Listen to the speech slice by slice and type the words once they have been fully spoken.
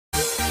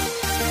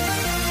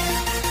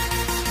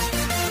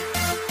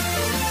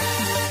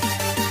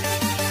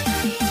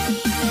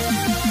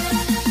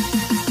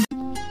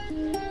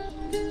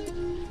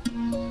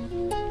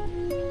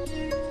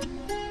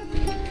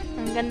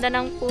Ganda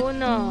ng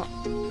puno.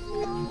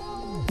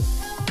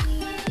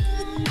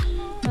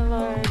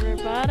 Hello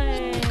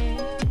everybody.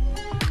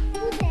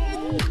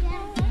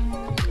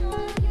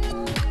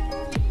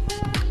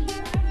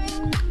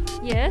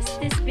 Yes,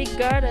 this big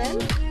garden.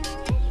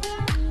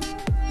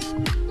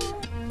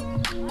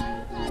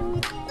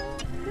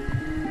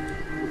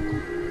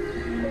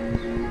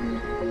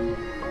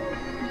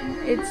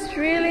 It's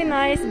really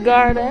nice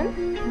garden.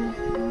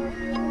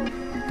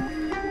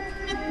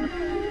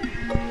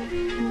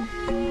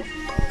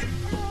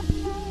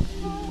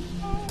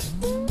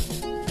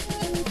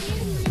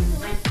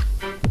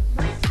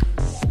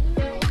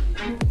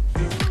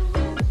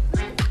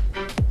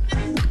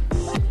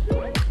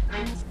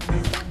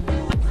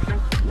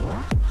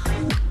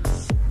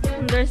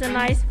 There's a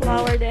nice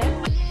flower there.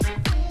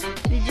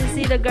 Did you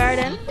see the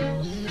garden?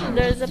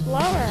 There's a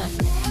flower.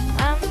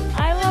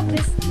 I love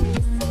this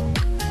trees.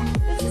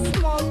 It's a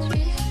small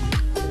tree,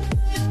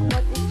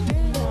 but it's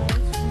really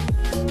nice.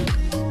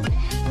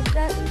 What's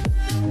that?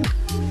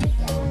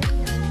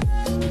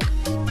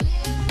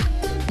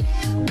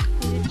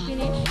 Is it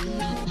finished?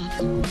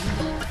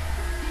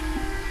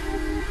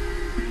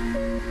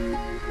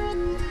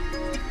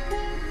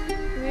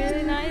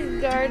 Really nice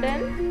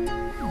garden.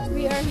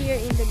 We are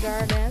here in the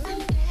garden.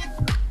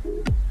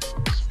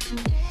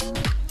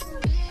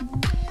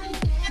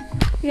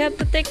 We have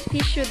to take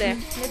tissue there.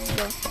 Let's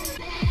go.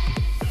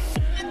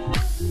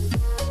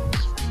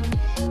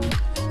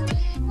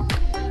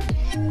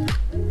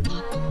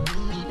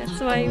 That's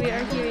why we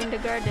are here in the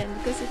garden,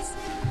 because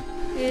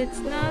it's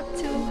not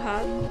too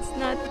hot, it's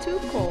not too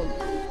cold.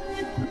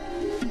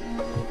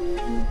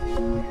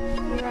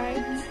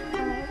 Right.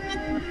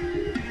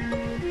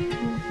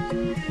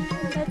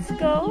 Let's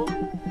go.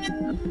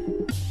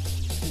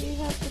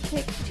 We have to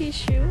take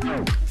tissue.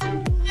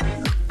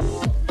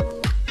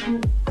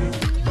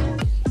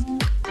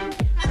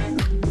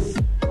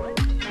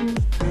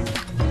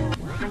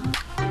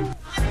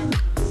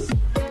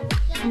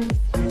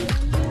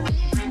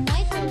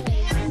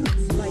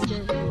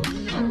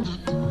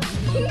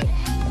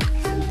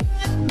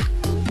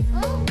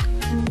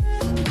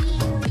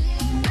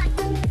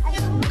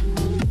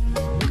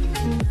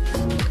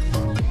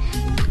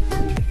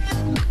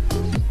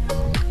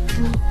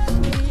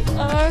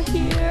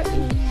 Here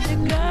in the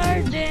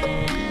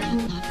garden.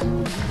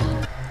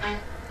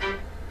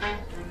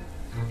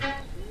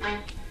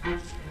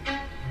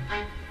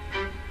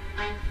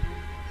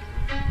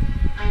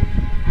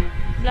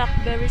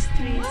 Blackberries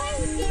trees.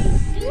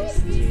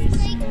 Trees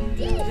and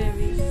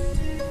blueberries.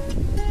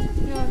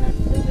 No, not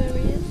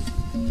blueberries.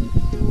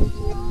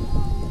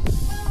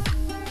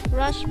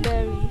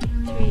 Raspberry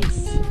trees.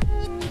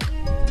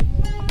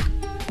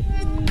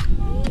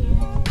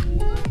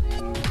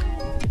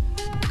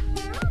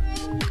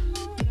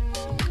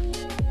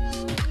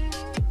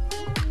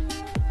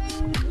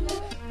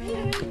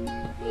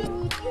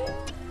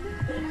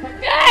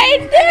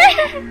 Right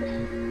there!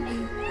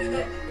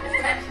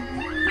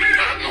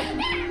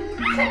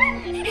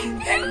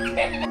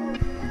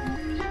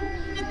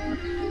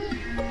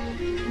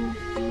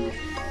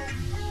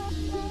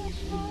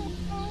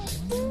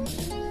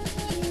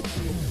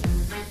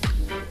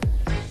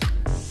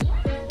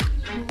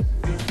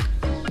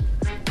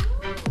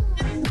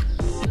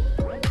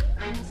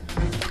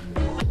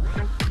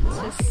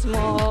 It's a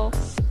small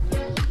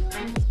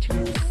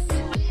trees.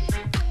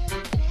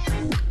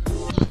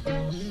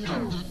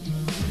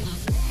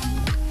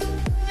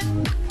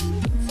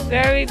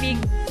 Very big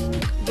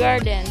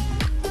garden.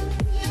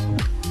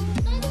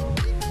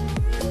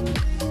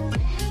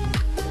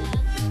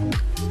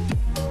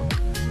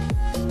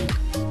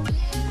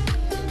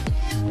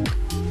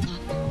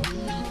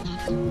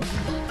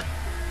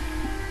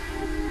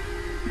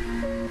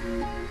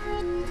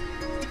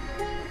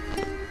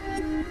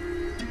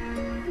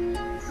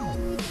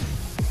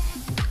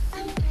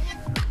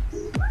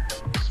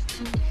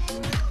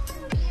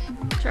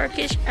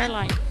 Turkish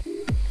airline.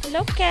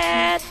 Hello,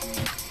 cat.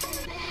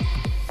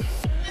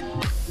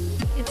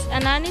 It's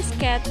Anani's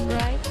cat,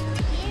 right?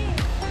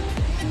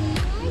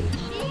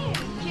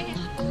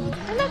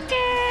 Hello,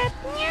 cat.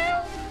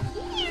 Meow.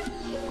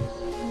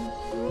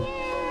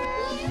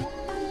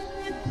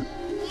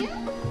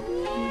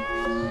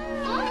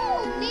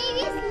 Oh,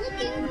 baby's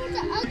looking for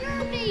the other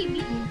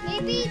baby.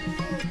 Maybe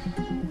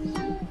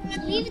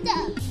leave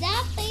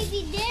that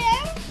baby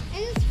there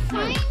and it's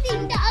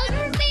finding the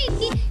other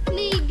baby.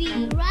 Maybe,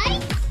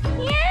 right?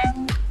 Yeah.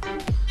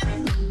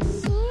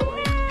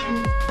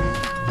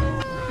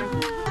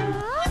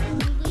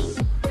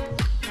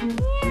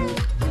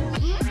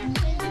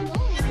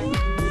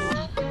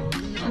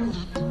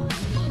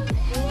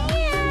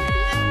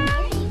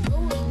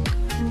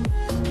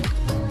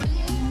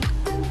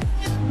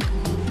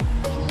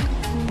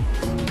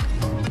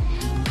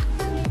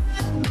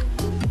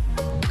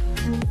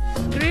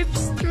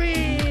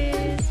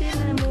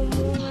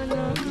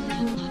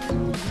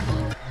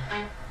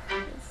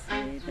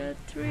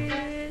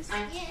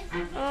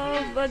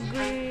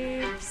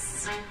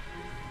 Grapes.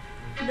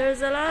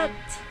 There's a lot.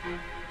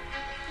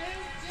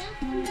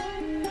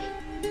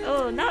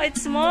 Oh, now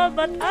it's small,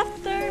 but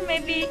after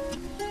maybe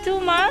 2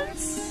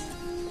 months,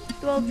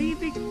 it will be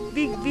big,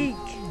 big, big.